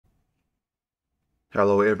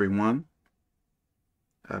Hello, everyone.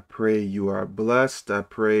 I pray you are blessed. I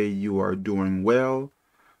pray you are doing well.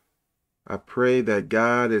 I pray that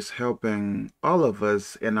God is helping all of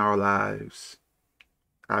us in our lives.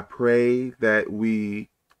 I pray that we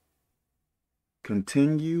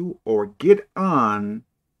continue or get on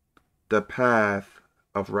the path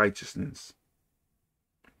of righteousness.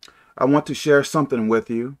 I want to share something with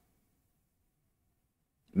you.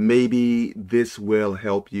 Maybe this will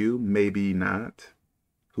help you, maybe not.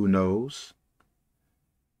 Who knows?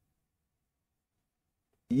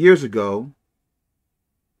 Years ago,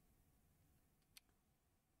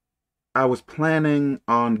 I was planning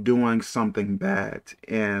on doing something bad,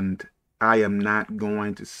 and I am not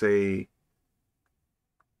going to say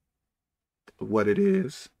what it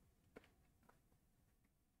is.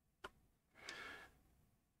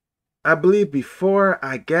 I believe before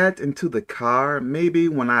I got into the car, maybe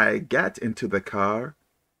when I got into the car,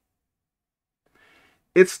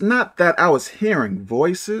 it's not that I was hearing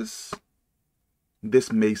voices.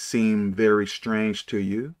 This may seem very strange to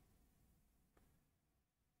you,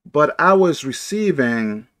 but I was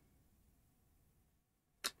receiving,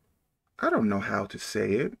 I don't know how to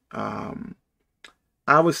say it. I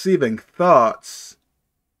was receiving thoughts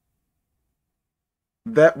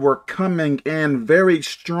that were coming in very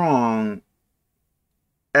strong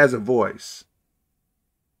as a voice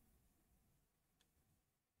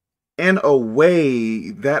in a way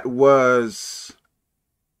that was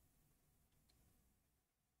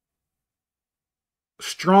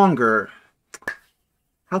stronger.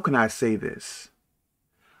 How can I say this?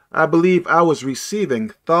 I believe I was receiving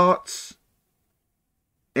thoughts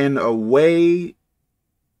in a way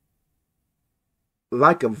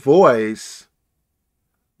like a voice,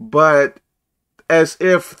 but as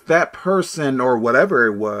if that person or whatever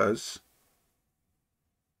it was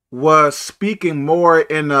speaking more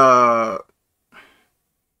in a,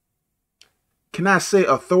 can I say,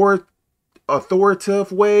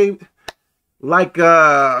 authoritative way, like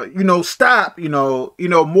stop,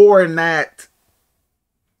 more in that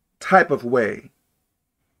type of way,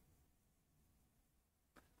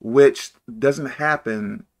 which doesn't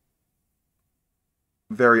happen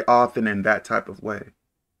very often in that type of way.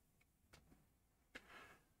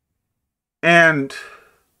 And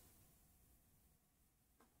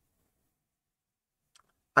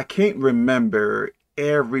I can't remember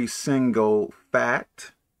every single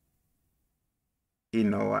fact.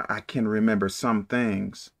 I can remember some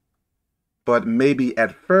things, but maybe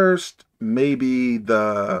at first, maybe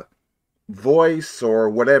the voice or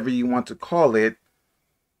whatever you want to call it,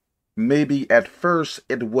 maybe at first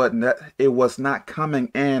it was not coming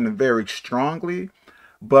in very strongly,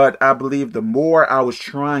 but I believe the more I was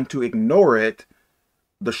trying to ignore it,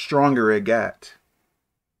 the stronger it got.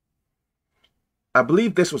 I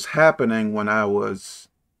believe this was happening when I was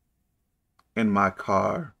in my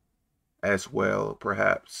car as well,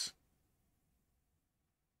 perhaps.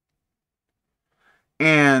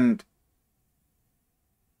 And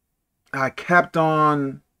I kept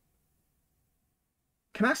on,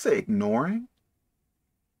 can I say ignoring?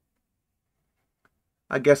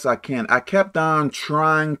 I guess I can. I kept on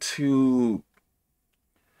trying to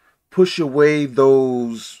push away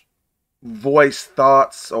those voice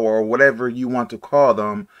thoughts or whatever you want to call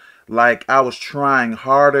them. Like I was trying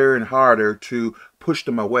harder and harder to push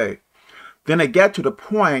them away. Then it got to the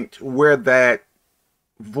point where that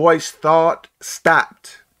voice thought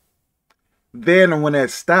stopped. Then when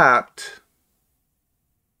it stopped,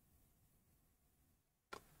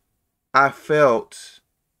 I felt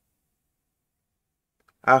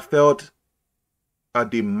I felt a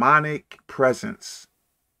demonic presence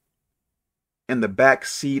in the back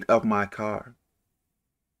seat of my car.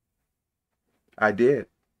 I did.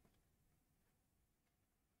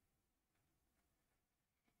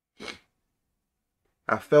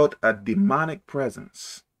 I felt a demonic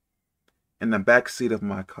presence in the back seat of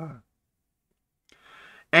my car.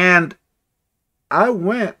 And I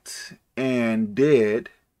went and did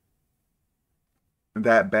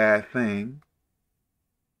that bad thing.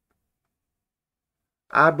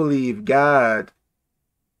 I believe God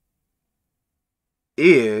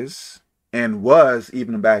is and was,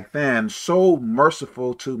 even back then, so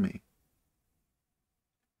merciful to me.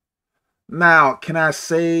 Now, can I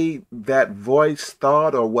say that voice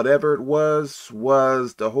thought or whatever it was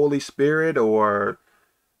the Holy Spirit, or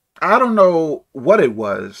I don't know what it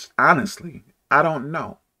was, honestly. I don't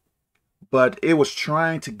know. But it was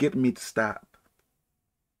trying to get me to stop.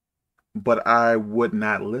 But I would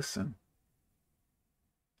not listen.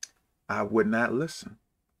 I would not listen.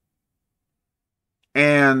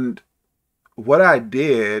 And what I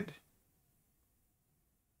did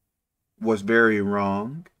was very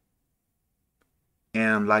wrong.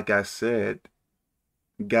 And like I said,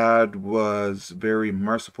 God was very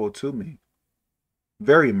merciful to me.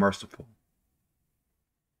 Very merciful.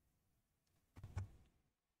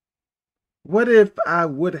 What if I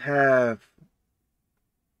would have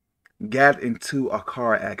got into a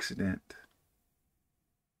car accident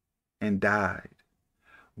and died?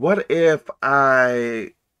 What if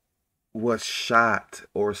I was shot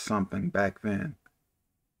or something back then?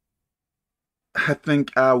 I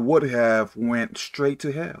think I would have went straight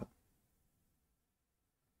to hell.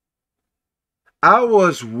 I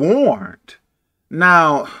was warned.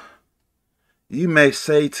 Now, you may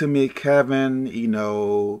say to me, Kevin,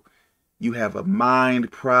 you have a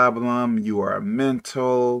mind problem, you are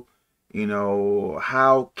mental,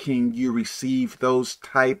 how can you receive those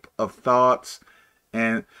type of thoughts?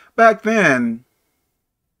 And back then,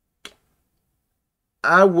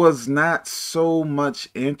 I was not so much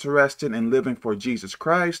interested in living for Jesus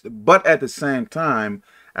Christ, but at the same time,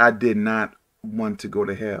 I did not want to go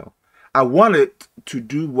to hell. I wanted to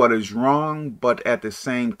do what is wrong, but at the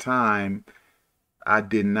same time, I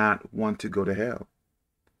did not want to go to hell.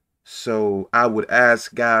 So I would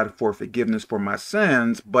ask God for forgiveness for my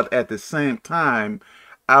sins, but at the same time,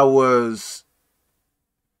 I was,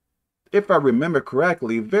 if I remember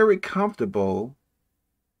correctly, very comfortable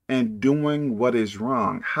and doing what is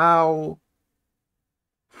wrong. How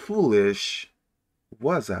foolish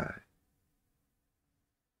was I?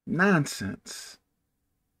 Nonsense.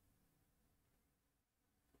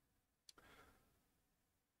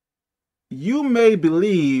 You may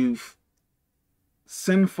believe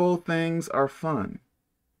sinful things are fun.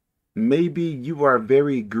 Maybe you are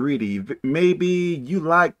very greedy. Maybe you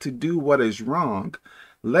like to do what is wrong.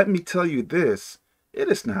 Let me tell you this, it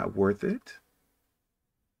is not worth it.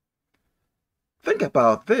 Think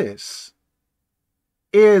about this.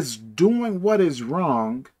 Is doing what is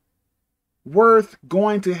wrong worth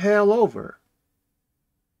going to hell over?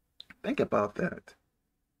 Think about that.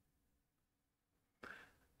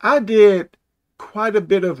 I did quite a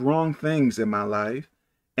bit of wrong things in my life,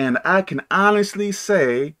 and I can honestly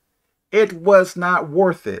say it was not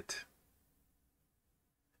worth it.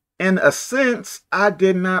 In a sense, I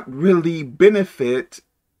did not really benefit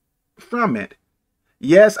from it.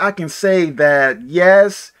 Yes, I can say that,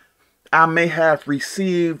 yes, I may have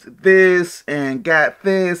received this and got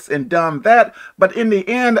this and done that, but in the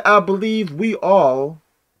end, I believe we all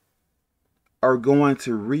are going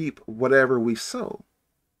to reap whatever we sow.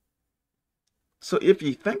 So if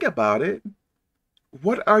you think about it,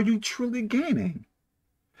 what are you truly gaining?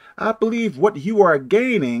 I believe what you are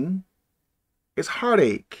gaining is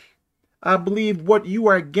heartache. I believe what you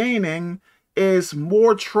are gaining is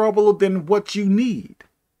more trouble than what you need.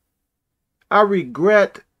 I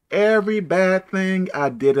regret every bad thing I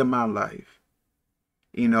did in my life.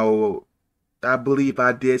 I believe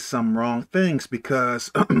I did some wrong things because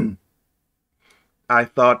I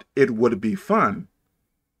thought it would be fun.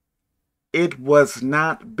 It was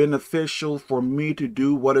not beneficial for me to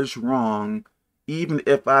do what is wrong, even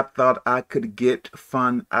if I thought I could get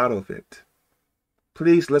fun out of it.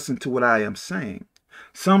 Please listen to what I am saying.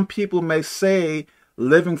 Some people may say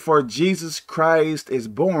living for Jesus Christ is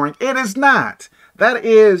boring. It is not.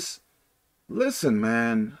 Listen,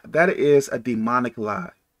 man, that is a demonic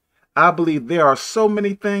lie. I believe there are so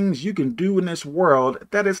many things you can do in this world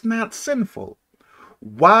that is not sinful.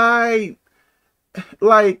 Why,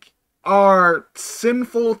 are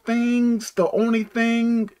sinful things the only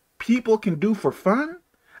thing people can do for fun?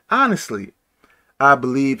 Honestly, I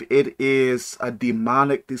believe it is a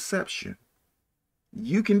demonic deception.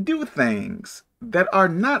 You can do things that are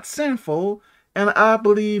not sinful, and I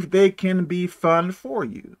believe they can be fun for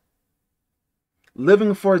you.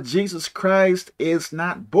 Living for Jesus Christ is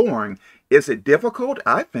not boring. Is it difficult?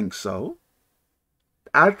 I think so.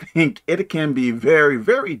 I think it can be very,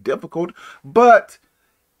 very difficult, but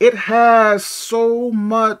it has so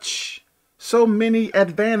many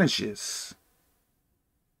advantages.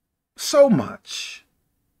 So much.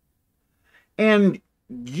 And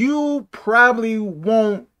you probably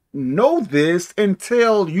won't know this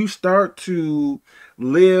until you start to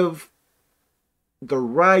live the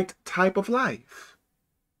right type of life.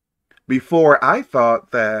 Before, I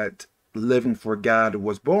thought that living for God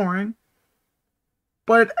was boring.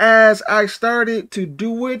 But as I started to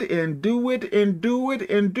do it and do it and do it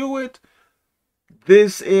and do it,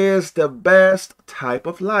 this is the best type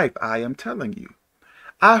of life, I am telling you.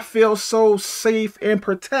 I feel so safe and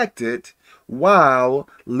protected while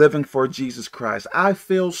living for Jesus Christ. I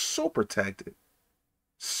feel so protected.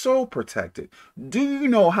 So protected. Do you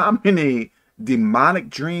know how many demonic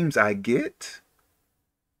dreams I get?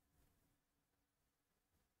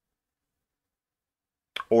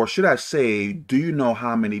 Or should I say, do you know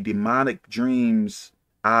how many demonic dreams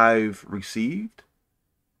I've received?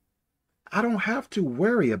 I don't have to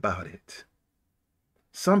worry about it.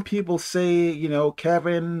 Some people say,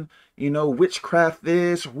 Kevin, witchcraft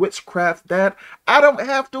this, witchcraft that. I don't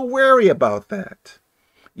have to worry about that.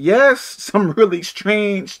 Yes, some really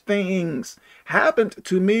strange things happened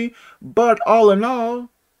to me, but all in all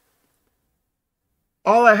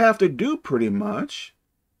I have to do pretty much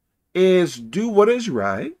is do what is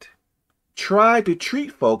right, try to treat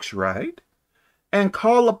folks right, and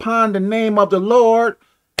call upon the name of the Lord.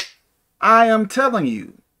 I am telling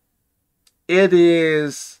you, it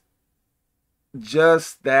is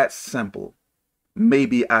just that simple.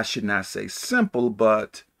 Maybe I should not say simple,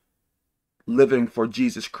 but living for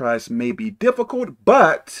Jesus Christ may be difficult,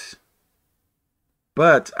 but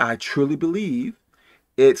I truly believe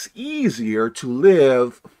it's easier to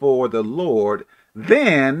live for the Lord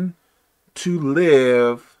than to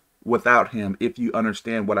live without him, if you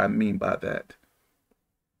understand what I mean by that.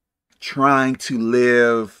 Trying to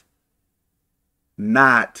live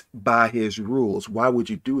not by his rules. Why would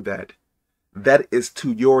you do that? That is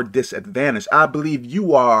to your disadvantage. I believe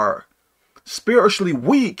you are spiritually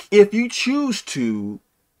weak if you choose to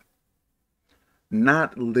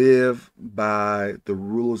not live by the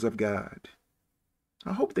rules of God.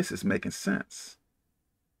 I hope this is making sense.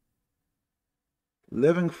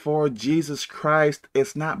 Living for Jesus Christ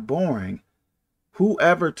is not boring.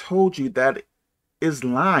 Whoever told you that is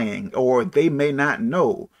lying, or they may not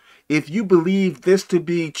know. If you believe this to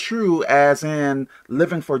be true, as in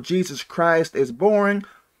living for Jesus Christ is boring,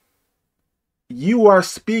 you are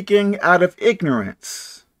speaking out of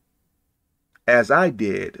ignorance, as I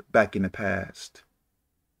did back in the past.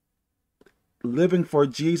 Living for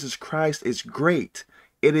Jesus Christ is great.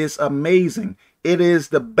 It is amazing. It is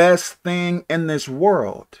the best thing in this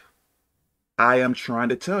world. I am trying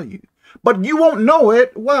to tell you. But you won't know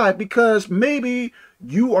it. Why? Because maybe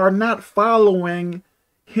you are not following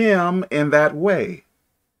him in that way.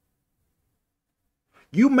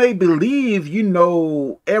 You may believe you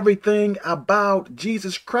know everything about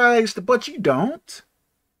Jesus Christ, but you don't.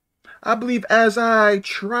 I believe as I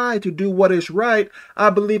try to do what is right, I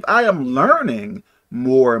believe I am learning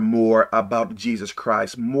more and more about Jesus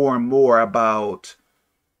Christ, more and more about,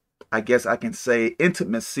 I guess I can say,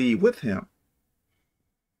 intimacy with him.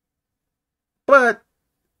 But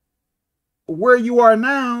where you are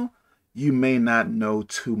now, you may not know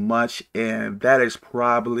too much, and that is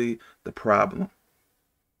probably the problem.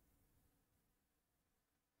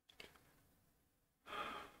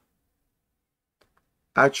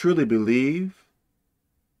 I truly believe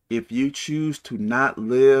if you choose to not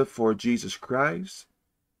live for Jesus Christ,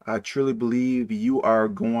 I truly believe you are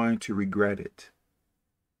going to regret it.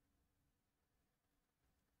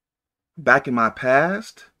 Back in my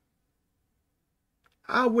past,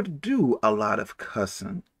 I would do a lot of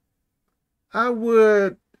cussing. I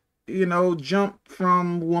would, jump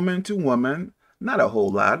from woman to woman. Not a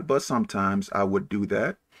whole lot, but sometimes I would do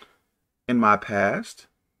that. In my past,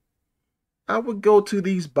 I would go to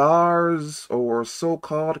these bars or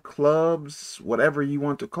so-called clubs, whatever you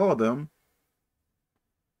want to call them.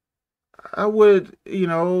 I would,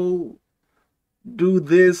 do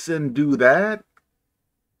this and do that.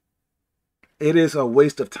 It is a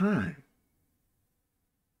waste of time.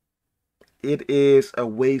 It is a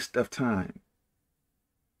waste of time.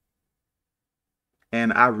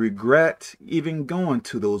 And I regret even going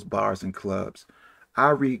to those bars and clubs. I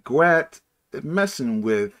regret messing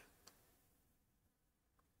with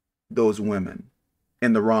those women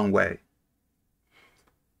in the wrong way.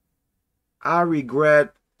 I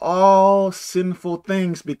regret all sinful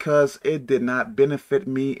things because it did not benefit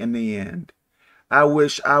me in the end. I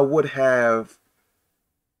wish I would have,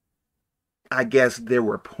 I guess there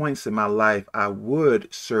were points in my life I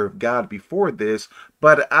would serve God before this,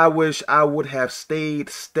 but I wish I would have stayed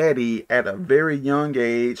steady at a very young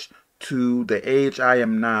age to the age I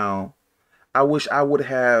am now. I wish I would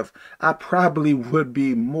have, I probably would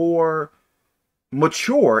be more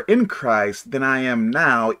mature in Christ than I am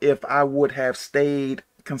now if I would have stayed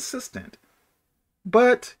consistent.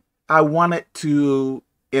 But I wanted to,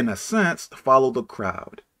 in a sense, follow the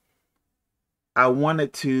crowd. I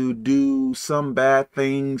wanted to do some bad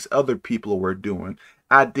things other people were doing.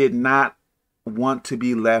 I did not want to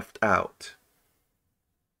be left out.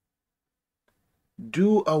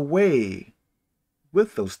 Do away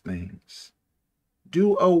with those things.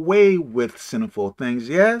 Do away with sinful things.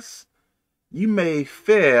 Yes, you may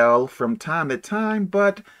fail from time to time,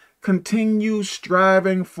 but continue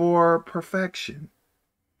striving for perfection.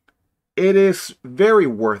 It is very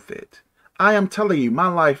worth it. I am telling you, my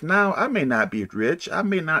life now, I may not be rich. I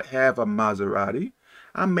may not have a Maserati.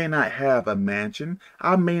 I may not have a mansion.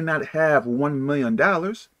 I may not have $1 million.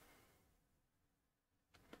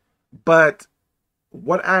 But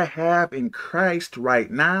what I have in Christ right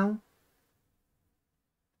now,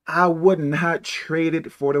 I would not trade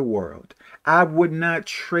it for the world. I would not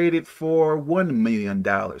trade it for $1 million.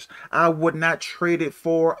 I would not trade it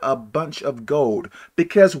for a bunch of gold.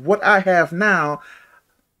 Because what I have now,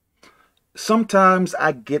 sometimes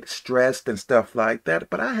I get stressed and stuff like that,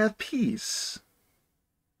 but I have peace.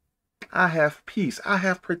 I have peace. I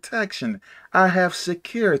have protection. I have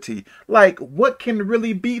security. Like, what can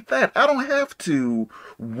really beat that? I don't have to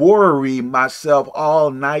worry myself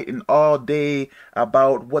all night and all day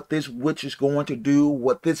about what this witch is going to do,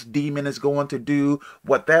 what this demon is going to do,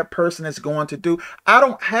 what that person is going to do. I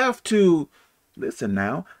don't have to, listen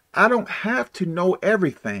now, I don't have to know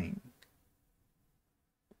everything.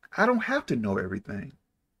 I don't have to know everything.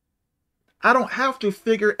 I don't have to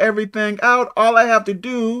figure everything out. All I have to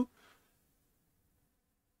do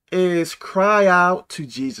is cry out to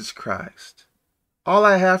Jesus Christ. All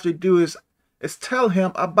I have to do is tell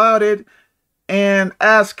him about it and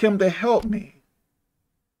ask him to help me.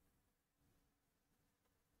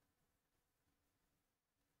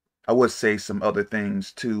 I would say some other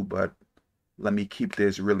things too, but let me keep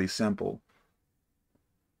this really simple.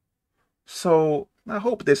 So I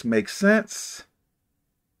hope this makes sense.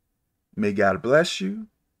 May God bless you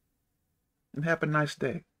and have a nice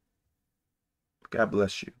day. God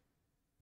bless you.